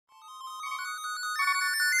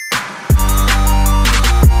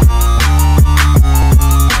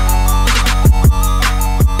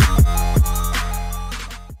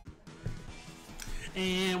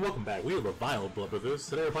back. We have a Vileblood Brothers.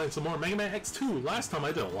 Today we're playing some more Megaman X2. Last time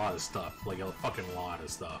I did a lot of stuff, like a fucking lot of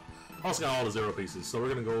stuff. Also got all the 0 pieces, so we're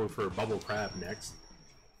gonna go for Bubble Crab next.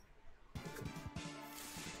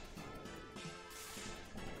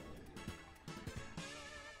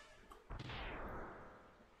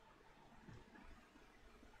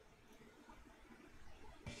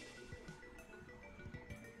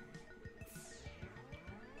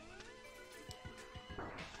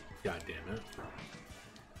 God damn it.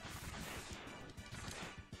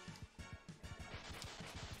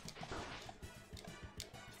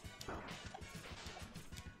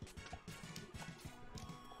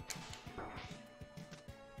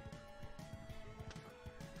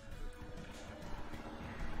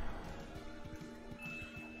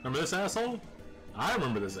 Remember this asshole? I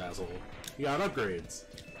remember this asshole. He got upgrades.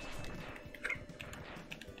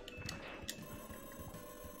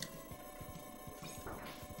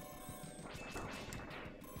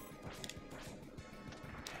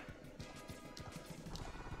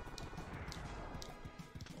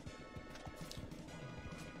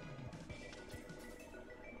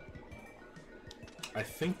 I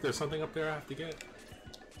think there's something up there I have to get.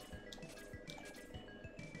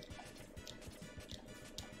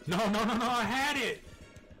 No, I had it!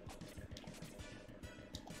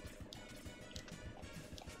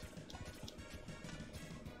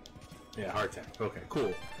 Yeah, heart attack. Okay,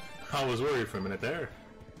 cool. I was worried for a minute there.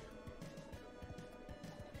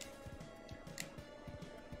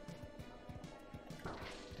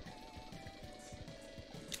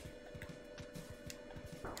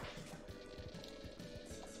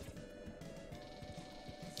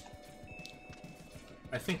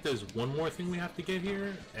 I think there's one more thing we have to get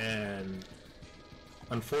here, and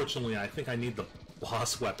unfortunately I think I need the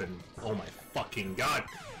boss weapon. Oh my fucking god!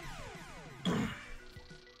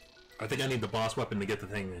 I think I need the boss weapon to get the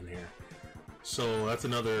thing in here. So that's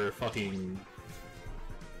another fucking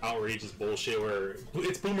outrageous bullshit where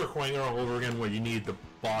it's Boomer Quanger all over again, where you need the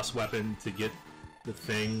boss weapon to get the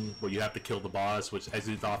thing, but you have to kill the boss, which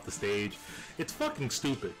exits off the stage. It's fucking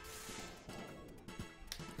stupid.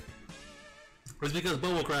 It's because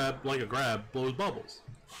Bubble Crab, like a crab, blows bubbles.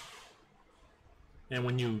 And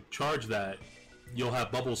when you charge that, you'll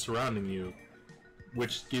have bubbles surrounding you,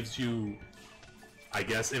 which gives you, I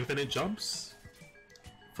guess, infinite jumps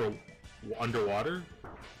for underwater.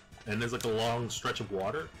 And there's like a long stretch of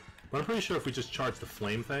water. But I'm pretty sure if we just charge the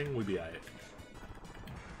flame thing, we'd be alright.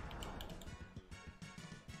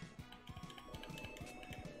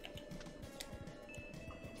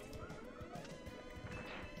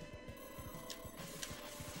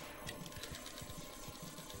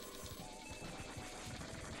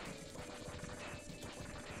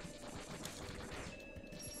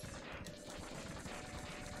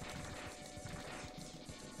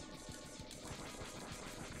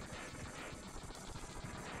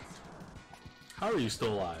 How are you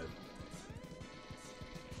still alive?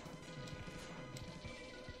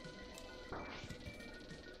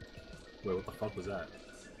 Wait, what the fuck was that?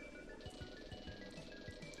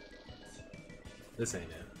 This ain't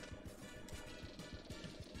it.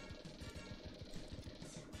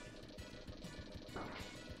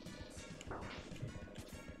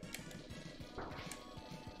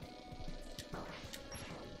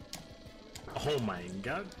 Oh my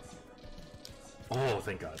god. Oh,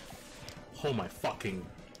 thank god. Oh my fucking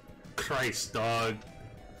Christ, dog.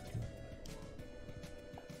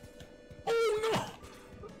 Oh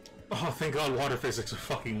no! Oh, thank god water physics are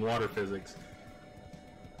fucking water physics.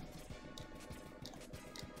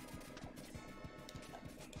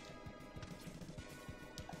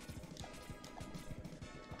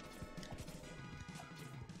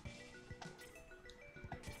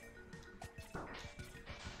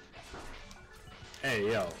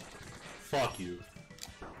 Hey, yo. Fuck you.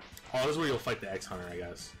 Oh, this is where you'll fight the X-Hunter, I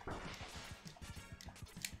guess.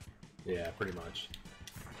 Yeah, pretty much.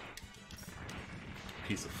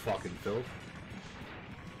 Piece of fucking filth.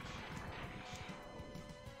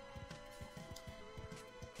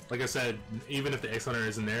 Like I said, even if the X-Hunter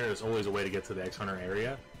isn't there, there's always a way to get to the X-Hunter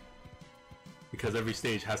area. Because every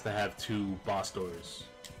stage has to have 2 boss doors.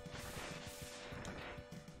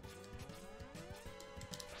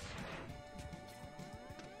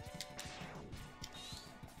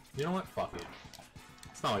 You know what? Fuck it.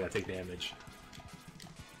 It's not like I take damage.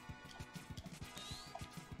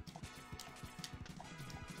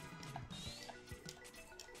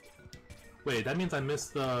 Wait, that means I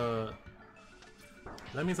missed the...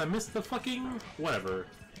 That means I missed the fucking... whatever.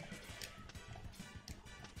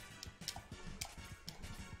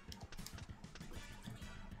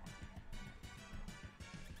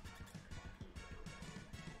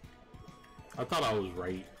 I thought I was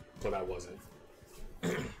right. but I wasn't.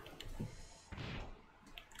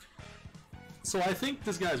 So I think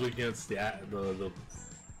this guy's weak against the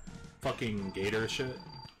fucking gator shit.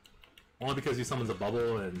 Only because he summons a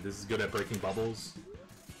bubble and this is good at breaking bubbles.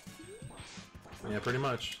 Yeah, pretty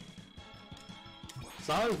much.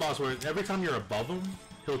 So I have a boss where every time you're above him,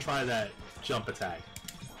 he'll try that jump attack.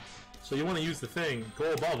 So you want to use the thing,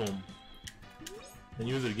 go above him, and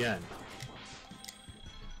use it again.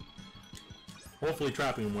 Hopefully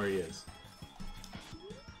trapping him where he is.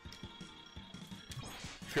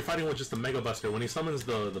 If you're fighting with just a Mega Buster, when he summons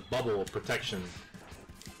the bubble of protection,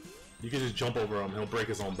 you can just jump over him, he'll break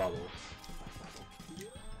his own bubble.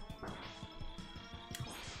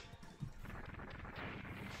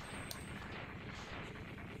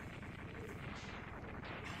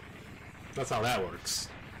 That's how that works.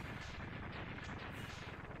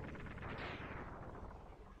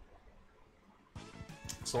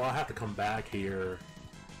 So I'll have to come back here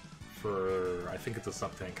for, I think it's a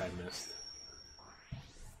sub-tank I missed.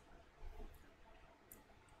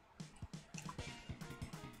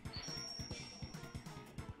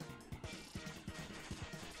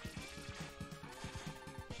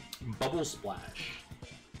 Bubble Splash.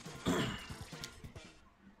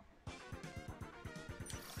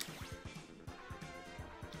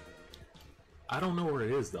 I don't know where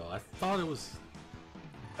it is though. I thought I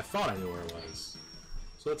knew where it was.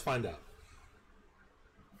 So let's find out.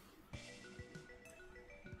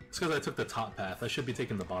 It's because I took the top path. I should be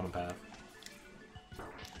taking the bottom path.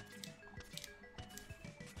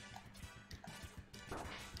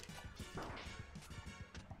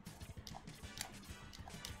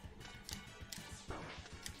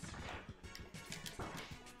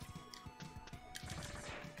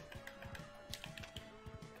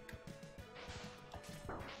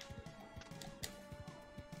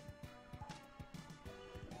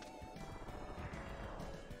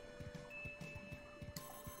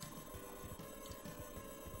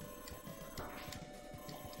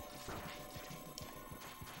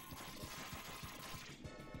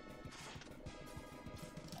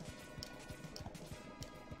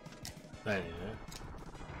 Anyway.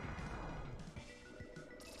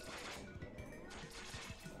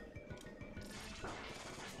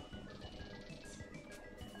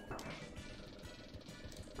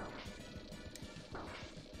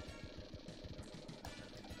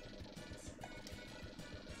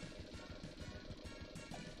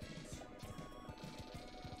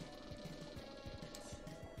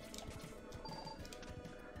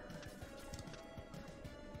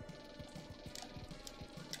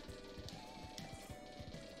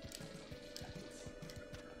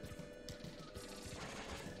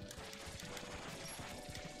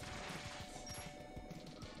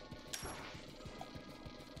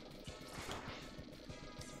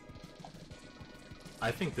 I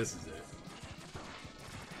think this is it.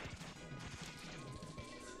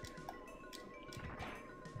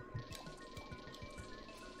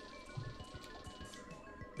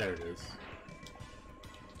 There it is.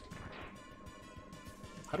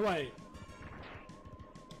 How do I...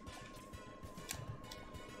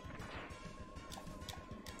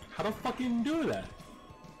 How do I fucking do that?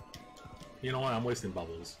 You know what? I'm wasting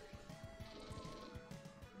bubbles.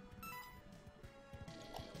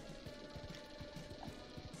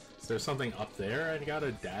 Is there something up there I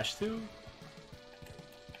gotta dash to?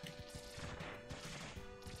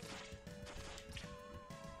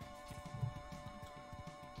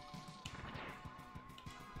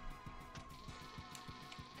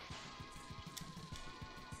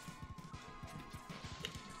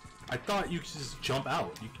 I thought you could just jump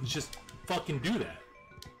out. You can just fucking do that.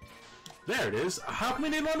 There it is. How come they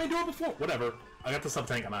didn't let me do it before? Whatever. I got the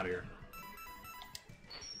sub-tank. I'm out of here.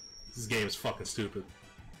 This game is fucking stupid.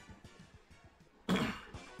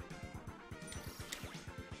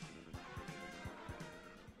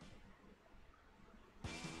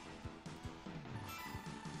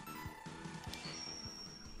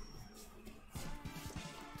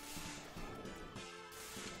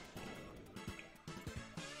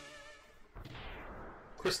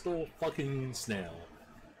 Crystal fucking snail.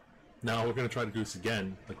 Now we're gonna try to do this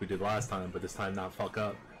again, like we did last time, but this time not fuck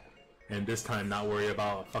up. And this time not worry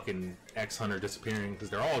about fucking X-Hunter disappearing, because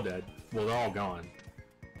they're all dead. Well, they're all gone.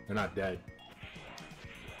 They're not dead.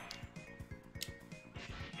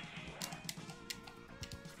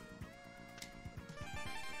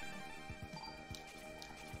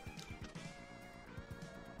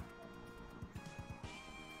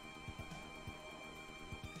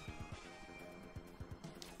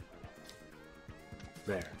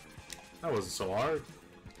 There. That wasn't so hard.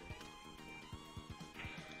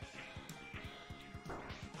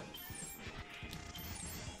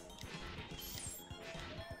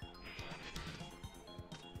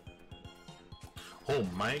 Oh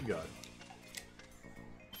my god.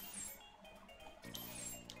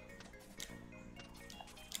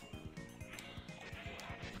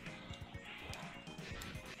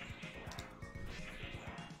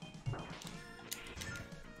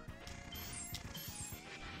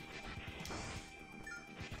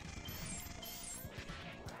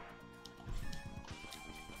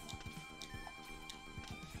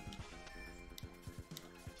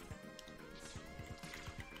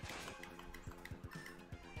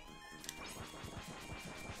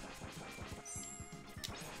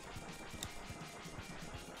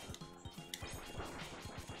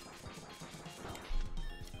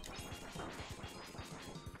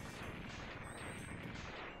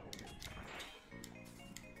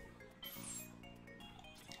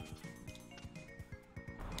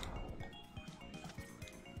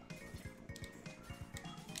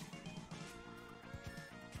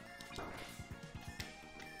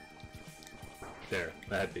 There,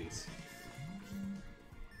 the headpiece.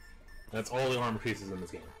 That's all the armor pieces in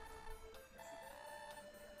this game.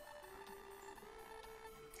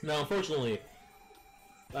 Now, unfortunately,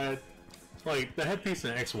 like, the headpiece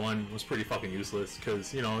in X1 was pretty fucking useless,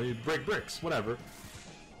 because, you know, you break bricks, whatever.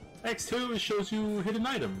 X2, it shows you hidden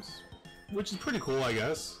items, which is pretty cool, I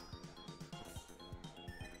guess.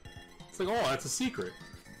 It's like, oh, that's a secret.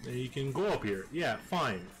 You can go up here. Yeah,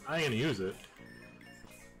 fine. I ain't gonna use it.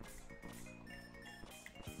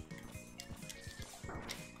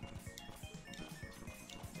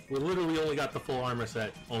 We literally only got the full armor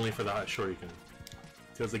set only for the hot shuriken.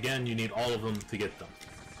 Because again, you need all of them to get them.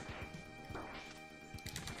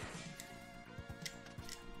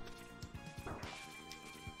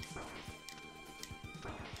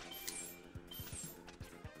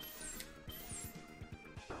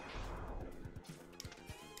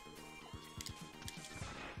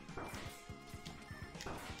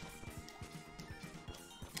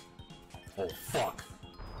 Oh, fuck.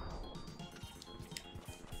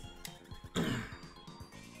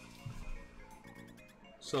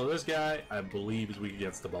 So this guy, I believe, is weak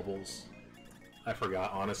against the bubbles. I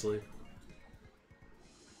forgot, honestly.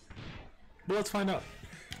 But let's find out.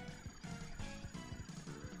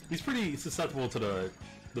 He's pretty susceptible to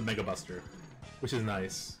the Mega Buster, which is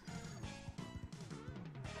nice.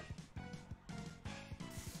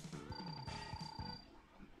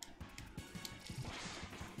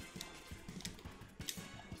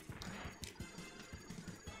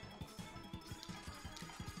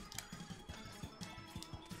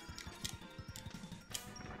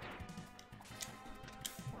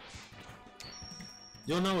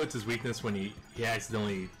 You'll know it's his weakness when he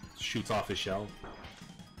accidentally shoots off his shell.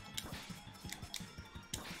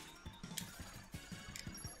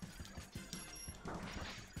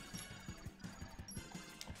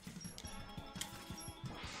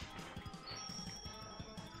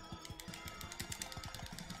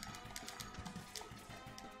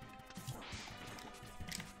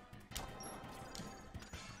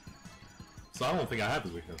 So I don't think I have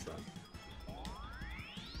his weakness then.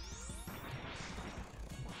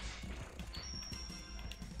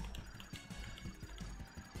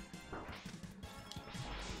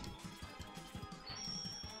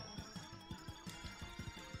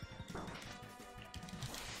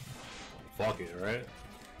 Fuck it, right?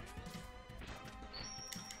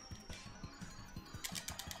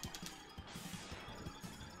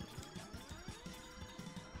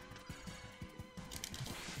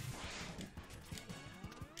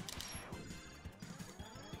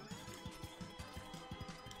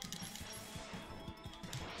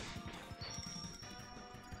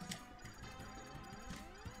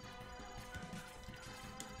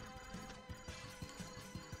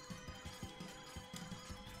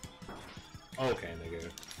 Okay,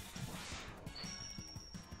 nigga.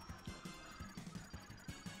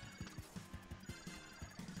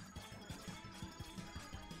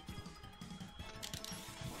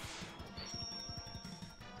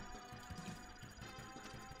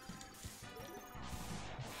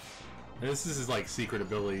 This is his like secret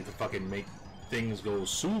ability to fucking make things go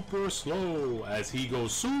super slow as he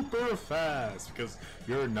goes super fast, because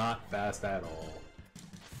you're not fast at all.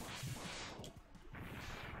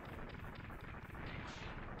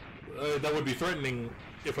 That would be threatening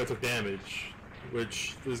if I took damage,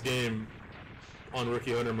 which this game on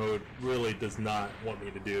Rookie Hunter mode really does not want me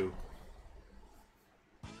to do.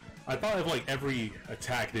 I thought if like every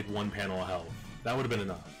attack did one panel of health, that would have been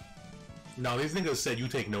enough. No, these niggas said you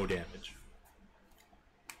take no damage.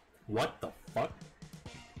 What the fuck?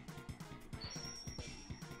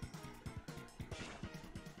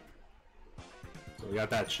 So we got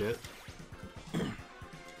that shit.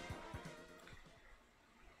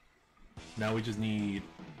 Now we just need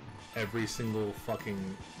every single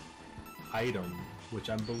fucking item, which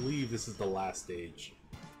I believe this is the last stage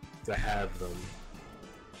to have them.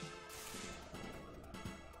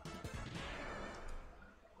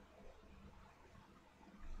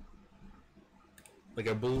 Like,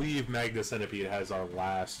 I believe Magna Centipede has our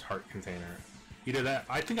last heart container. Either that,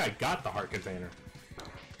 I think I got the heart container.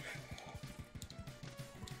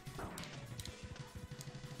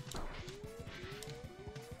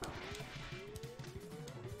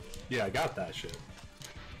 Yeah, I got that shit.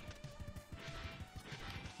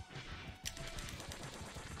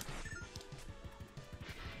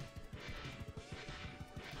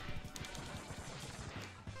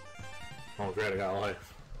 Oh great, I got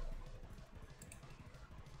life.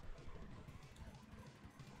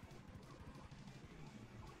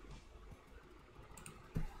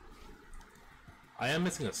 I am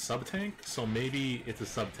missing a sub-tank, so maybe it's a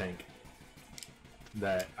sub-tank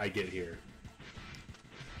that I get here.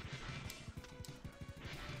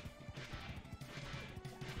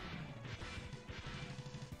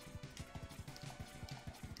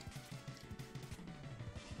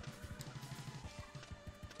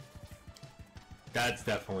 That's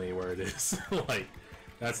definitely where it is. Like,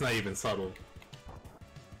 that's not even subtle.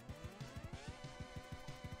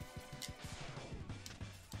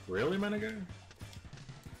 Really, my nigga?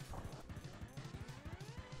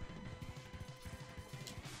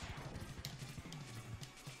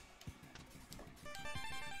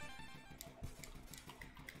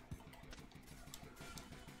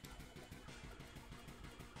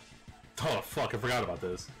 Oh fuck, I forgot about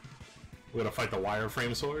this. We're gonna fight the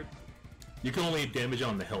wireframe sword. You can only damage it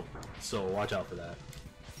on the hilt, so watch out for that.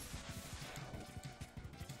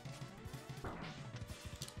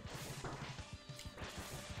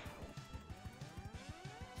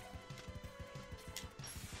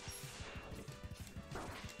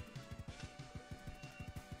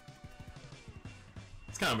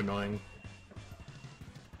 It's kind of annoying.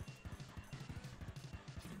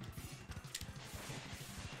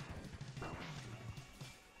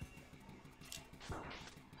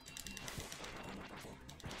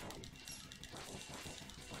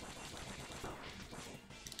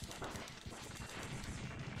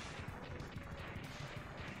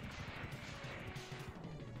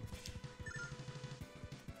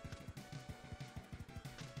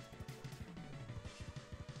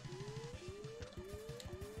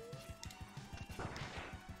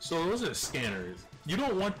 So those are scanners. You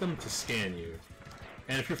don't want them to scan you.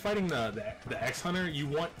 And if you're fighting the X-Hunter, you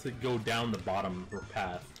want to go down the bottom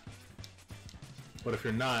path. But if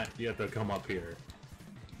you're not, you have to come up here.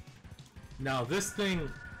 Now this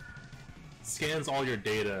thing scans all your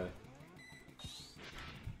data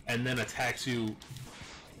and then attacks you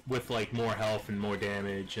with like more health and more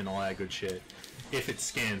damage and all that good shit if it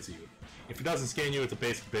scans you. If it doesn't scan you, it's a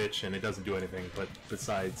basic bitch and it doesn't do anything but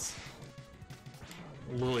besides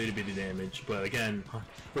a little itty bitty damage. But again,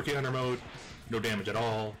 Rookie Hunter mode, no damage at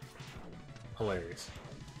all. Hilarious.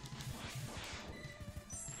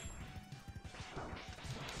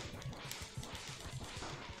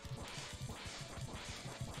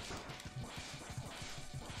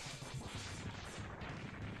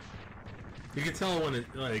 You can tell when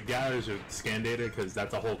it gathers your scan data because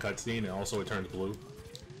that's a whole cutscene and also it turns blue.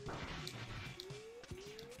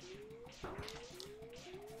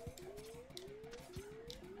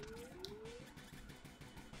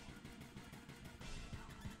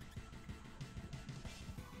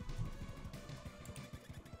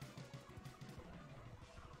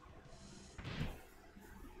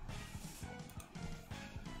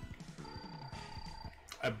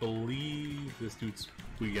 I believe this dude's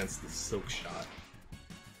weak against the Silk Shot.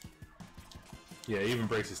 Yeah, it even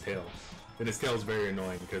breaks his tail. And his tail is very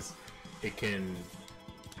annoying because it can...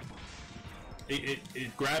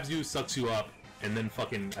 It grabs you, sucks you up, and then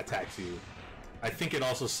fucking attacks you. I think it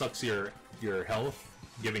also sucks your health,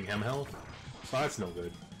 giving him health. So that's no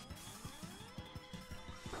good.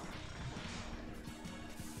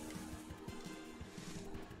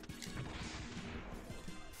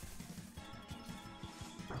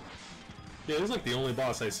 Yeah, this is like the only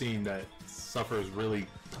boss I've seen that suffers really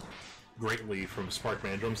greatly from Spark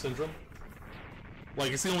Mandrel syndrome.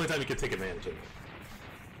 Like, it's the only time you can take advantage of it.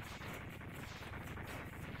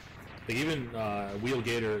 Like, even Wheel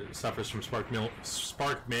Gator suffers from Spark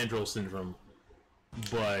Mandrel syndrome,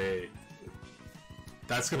 but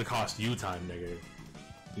that's gonna cost you time, nigga.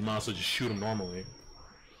 You might as well just shoot him normally.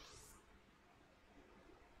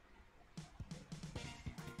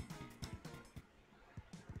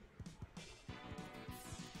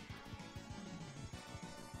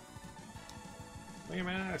 Look at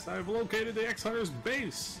my ass. Yes, I've located the X-Hunter's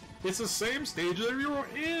base. It's the same stage that you were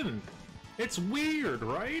in. It's weird,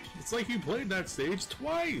 right? It's like you played that stage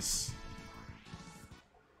twice.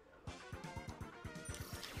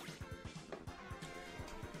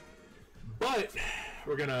 But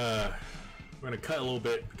we're gonna cut a little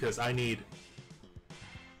bit because I need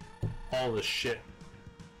all this shit.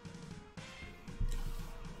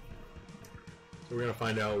 So we're gonna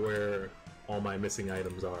find out where all my missing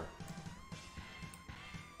items are.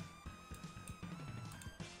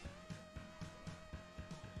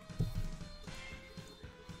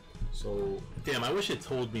 So, damn, I wish it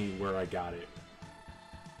told me where I got it.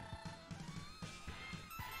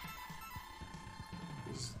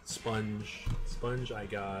 Sponge, I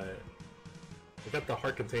got the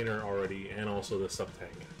heart container already, and also the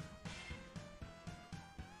sub-tank.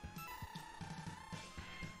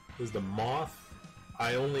 This is the moth.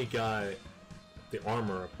 I only got the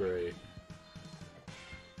armor upgrade.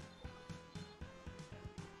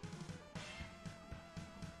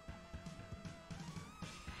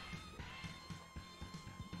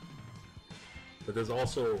 But there's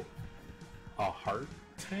also a heart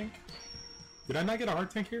tank? Did I not get a heart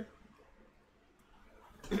tank here?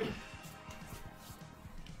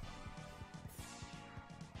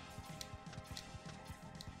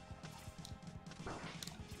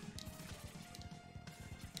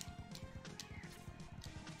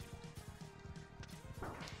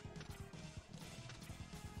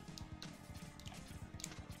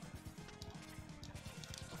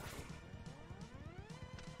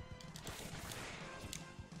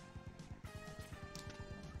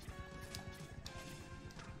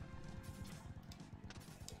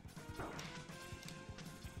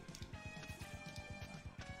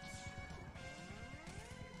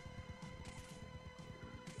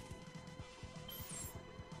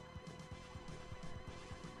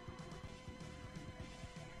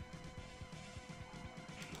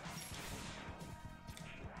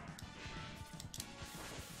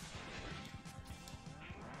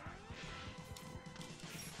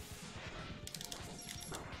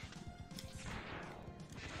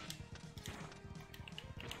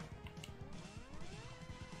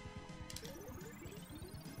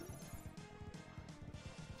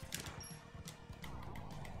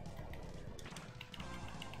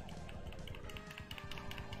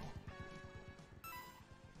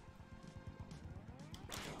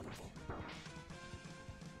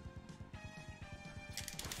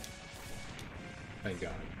 Thank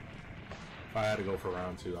God. If I had to go for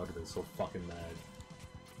round 2, I would have been so fucking mad.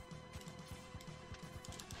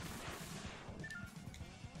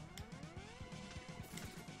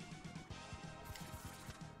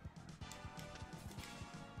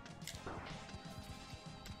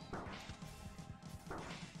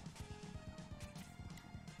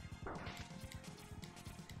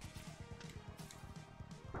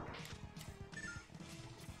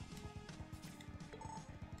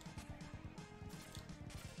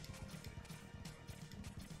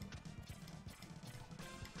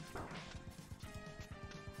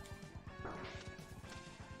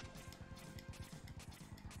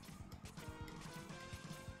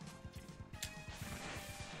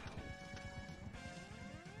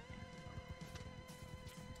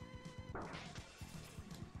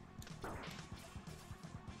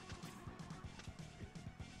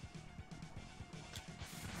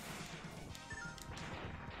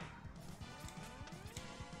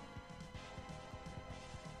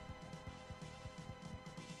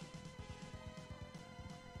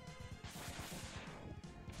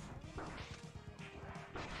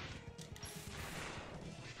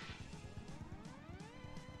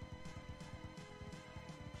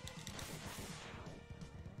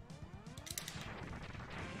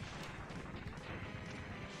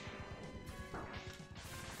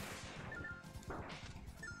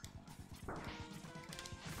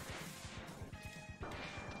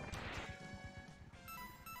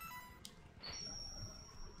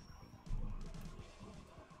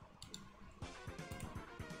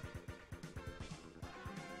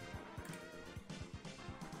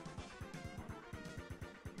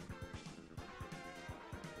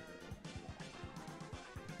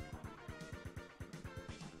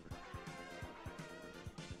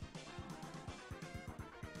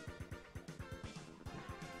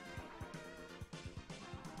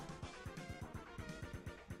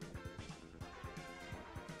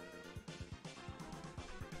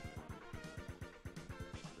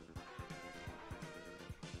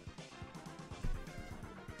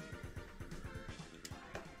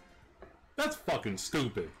 That's fucking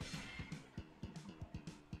stupid.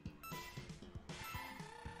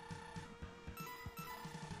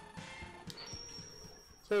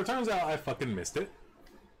 So it turns out I fucking missed it.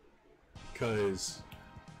 Because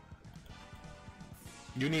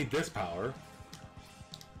you need this power.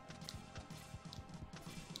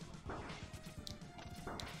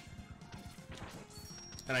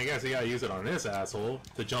 And I guess you gotta use it on this asshole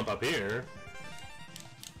to jump up here.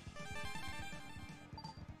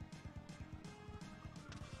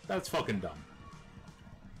 That's fucking dumb.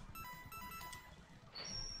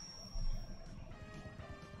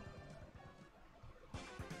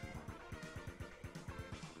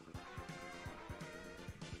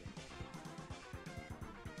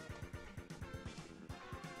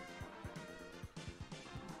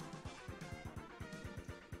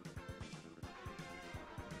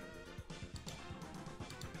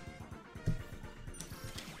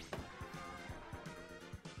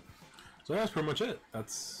 So that's pretty much it.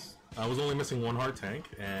 I was only missing one heart tank,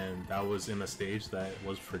 and that was in a stage that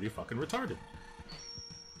was pretty fucking retarded.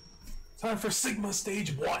 Time for Sigma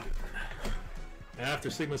Stage 1! And after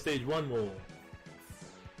Sigma Stage 1, we'll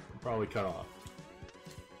probably cut off.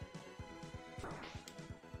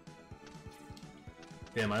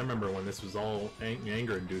 Damn, I remember when this was all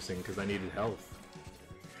anger-inducing because I needed health.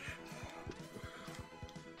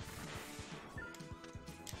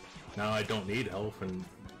 Now I don't need health, and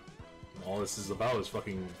all this is about is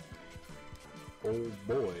fucking... Oh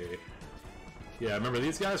boy. Yeah, remember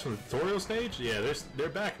these guys from the tutorial stage? Yeah, they're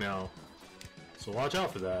back now. So watch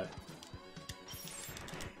out for that.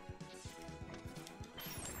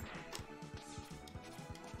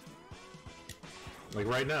 Like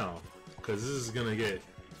right now. Because this is gonna get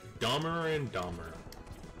dumber and dumber.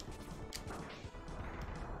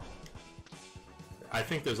 I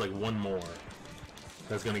think there's like one more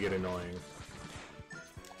that's gonna get annoying.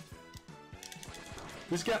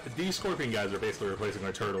 These scorpion guys are basically replacing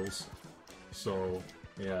our turtles. So,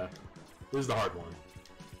 yeah. This is the hard one.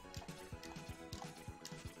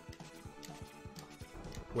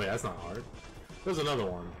 Wait, that's not hard. There's another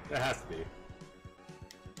one. It has to be.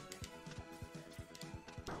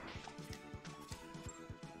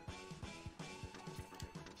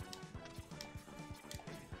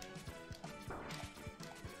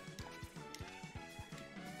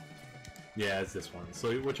 Yeah, it's this one.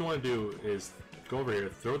 So what you want to do is go over here,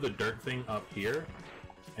 throw the dirt thing up here,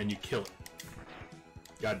 and you kill it.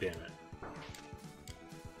 God damn it.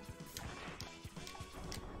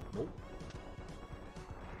 Nope.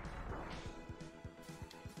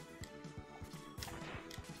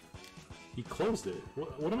 He closed it.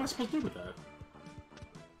 What am I supposed to do with that?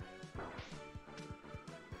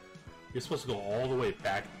 You're supposed to go all the way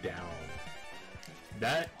back down.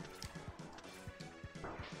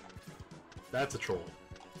 That's a troll.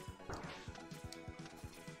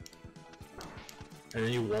 And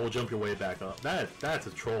then you wall jump your way back up. That's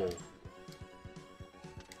a troll.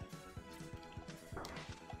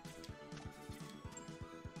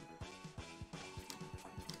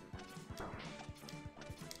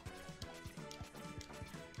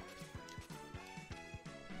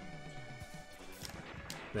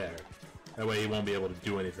 There. That way he won't be able to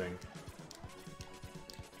do anything.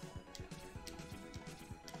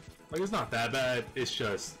 Like, it's not that bad, it's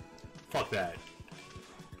just... Fuck that.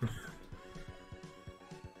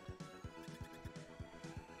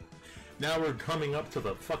 Now we're coming up to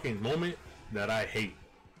the fucking moment that I hate.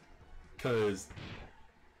 Because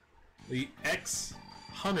the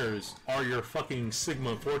X-Hunters are your fucking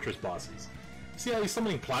Sigma Fortress bosses. See how he's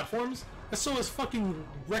summoning platforms? That's so his fucking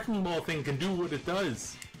Wrecking Ball thing can do what it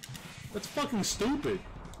does. That's fucking stupid.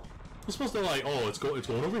 You're supposed to like, oh, it's going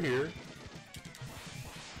over here.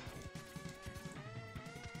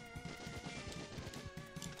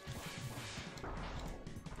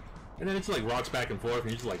 And then it's like rocks back and forth, and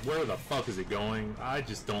you're just like, where the fuck is it going? I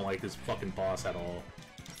just don't like this fucking boss at all.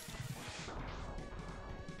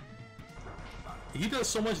 He does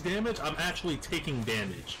so much damage, I'm actually taking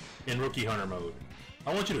damage in Rookie Hunter mode.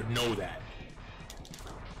 I want you to know that.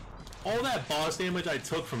 All that boss damage I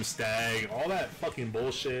took from Stag, all that fucking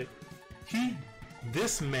bullshit,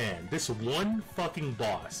 this one fucking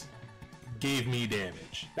boss gave me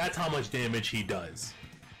damage. That's how much damage he does.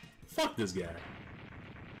 Fuck this guy.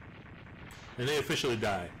 And they officially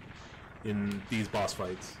die in these boss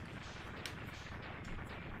fights.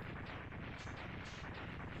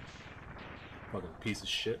 Fucking piece of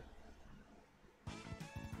shit.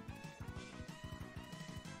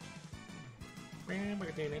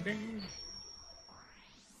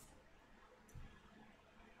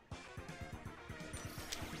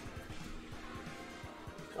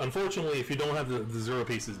 Unfortunately, if you don't have the 0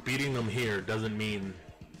 pieces, beating them here doesn't mean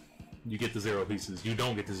you get the 0 pieces. You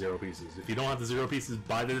don't get the 0 pieces. If you don't have the 0 pieces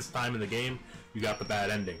by this time in the game, you got the bad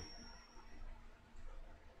ending.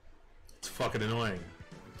 fucking annoying.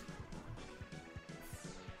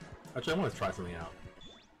 Actually, I want to try something out.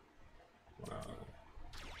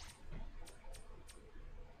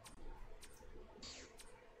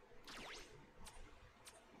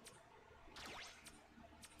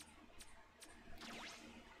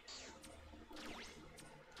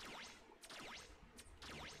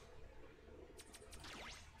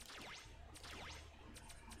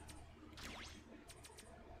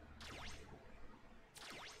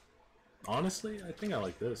 Honestly, I think I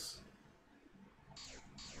like this.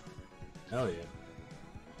 Hell yeah.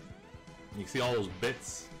 You see all those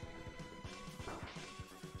bits?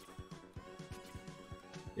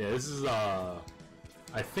 Yeah, this is, I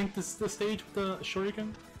think this is the stage with the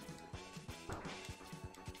shuriken?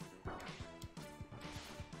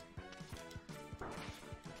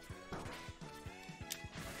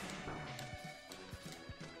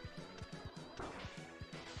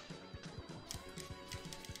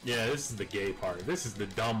 Yeah, this is the gay part. This is the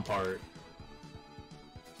dumb part.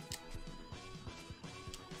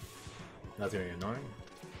 That's gonna get annoying.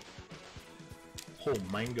 Oh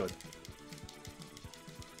my god.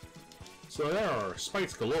 So there are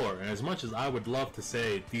spikes galore, and as much as I would love to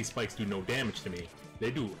say these spikes do no damage to me, they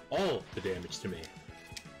do all the damage to me.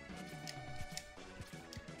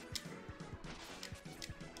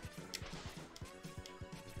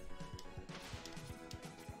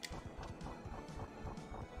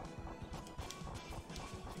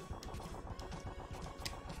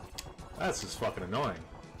 That's just fucking annoying.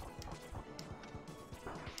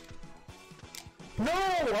 No!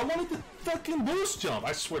 I wanted to fucking boost jump!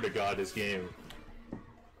 I swear to god, this game.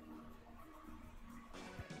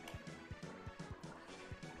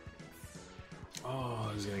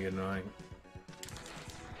 Oh, this is gonna get annoying.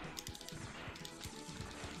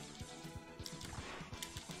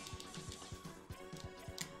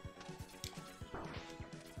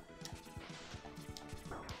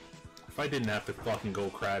 If I didn't have to fucking go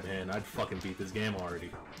crab hand, I'd fucking beat this game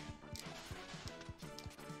already.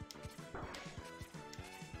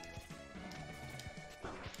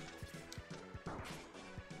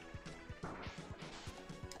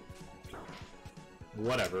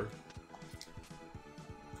 Whatever.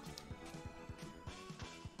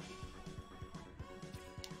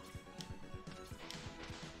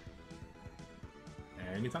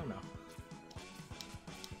 Anytime now.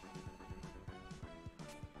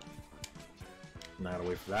 Now I gotta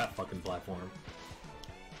wait for that fucking platform.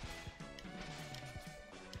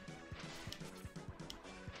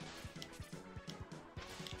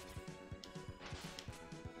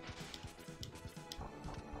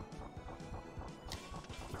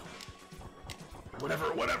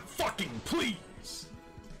 Whatever, fucking please!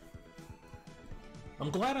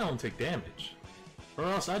 I'm glad I don't take damage. Or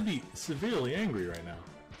else I'd be severely angry right now.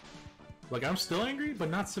 Like, I'm still angry,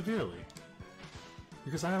 but not severely.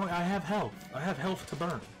 Because I have health. I have health to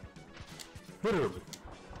burn. Literally.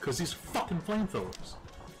 Because these fucking flamethrowers.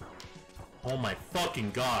 Oh my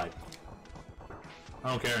fucking god. I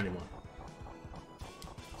don't care anymore.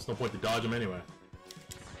 There's no point to dodge them anyway.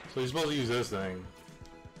 So you're supposed to use this thing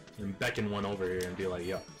and beckon one over here and be like,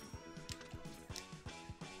 yo.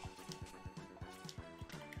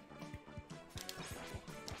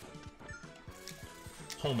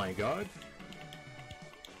 Oh my god.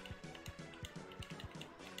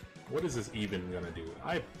 What is this even gonna do?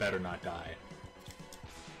 I better not die.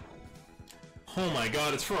 Oh my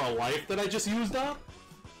god, it's for a life that I just used up?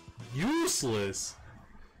 Useless!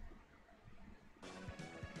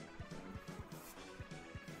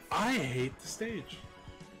 I hate the stage.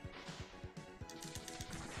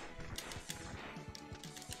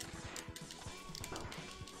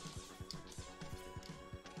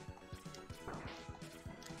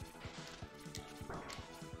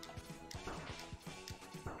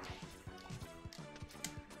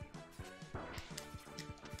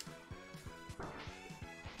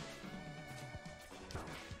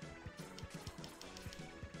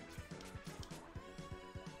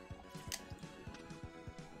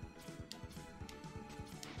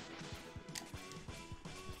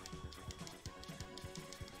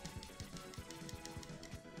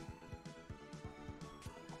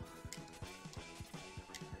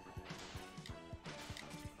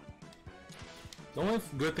 The only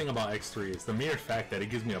good thing about X3 is the mere fact that it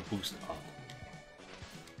gives me a boost up.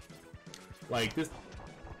 Like, this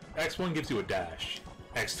X1 gives you a dash,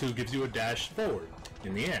 X2 gives you a dash forward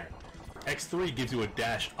in the air, X3 gives you a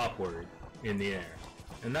dash upward in the air,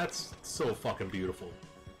 and that's so fucking beautiful.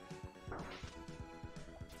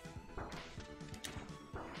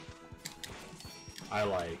 I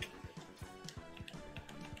like.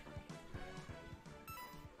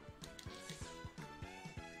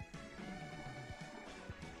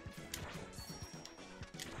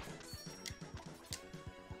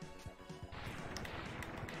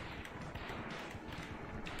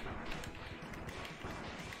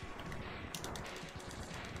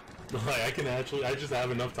 Like, I just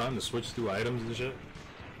have enough time to switch through items and shit.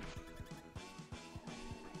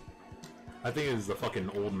 I think it's the fucking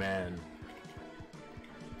old man.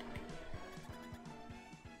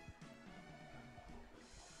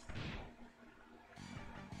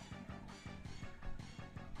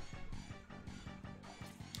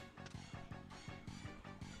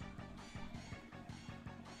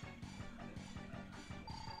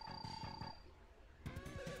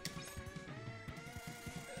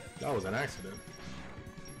 That was an accident.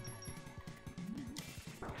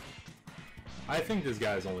 I think this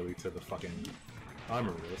guy's only weak to the fucking... I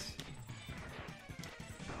remember this.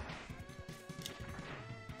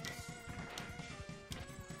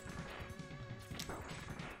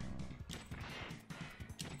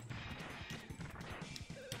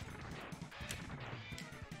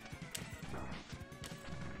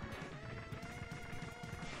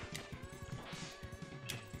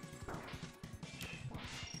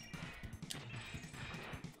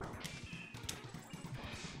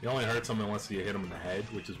 He only hurts him unless you hit him in the head,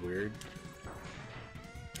 which is weird.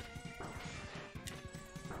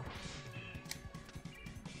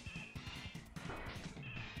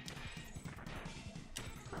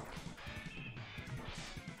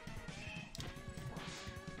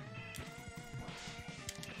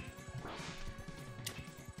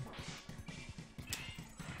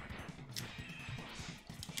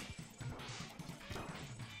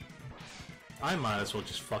 I might as well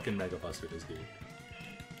just fucking Mega Buster this dude.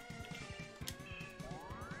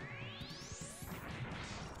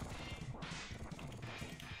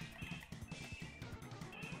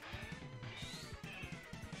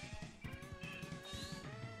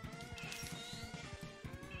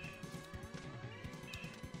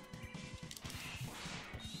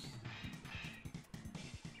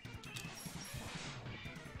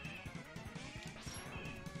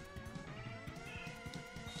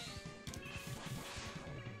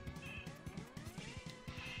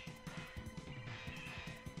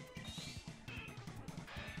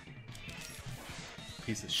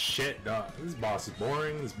 Piece of shit, dog. This boss is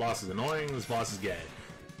boring, this boss is annoying, this boss is gay.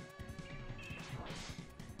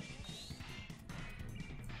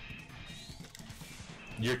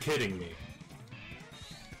 You're kidding me.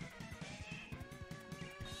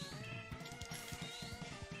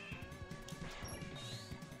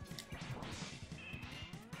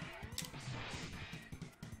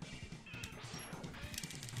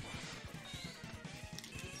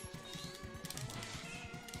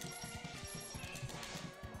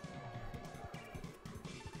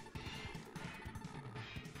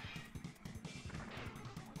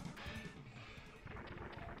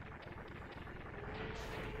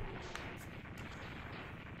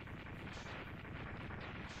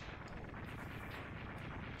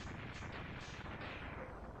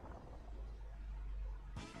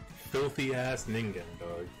 Filthy ass Ningen,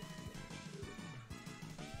 dog.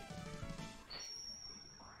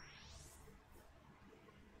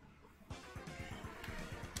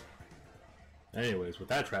 Anyways, with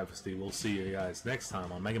that travesty, we'll see you guys next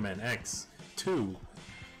time on Mega Man X2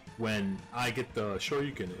 when I get the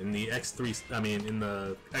Shoryuken in the in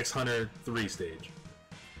the X Hunter 3 stage.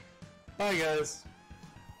 Bye, guys.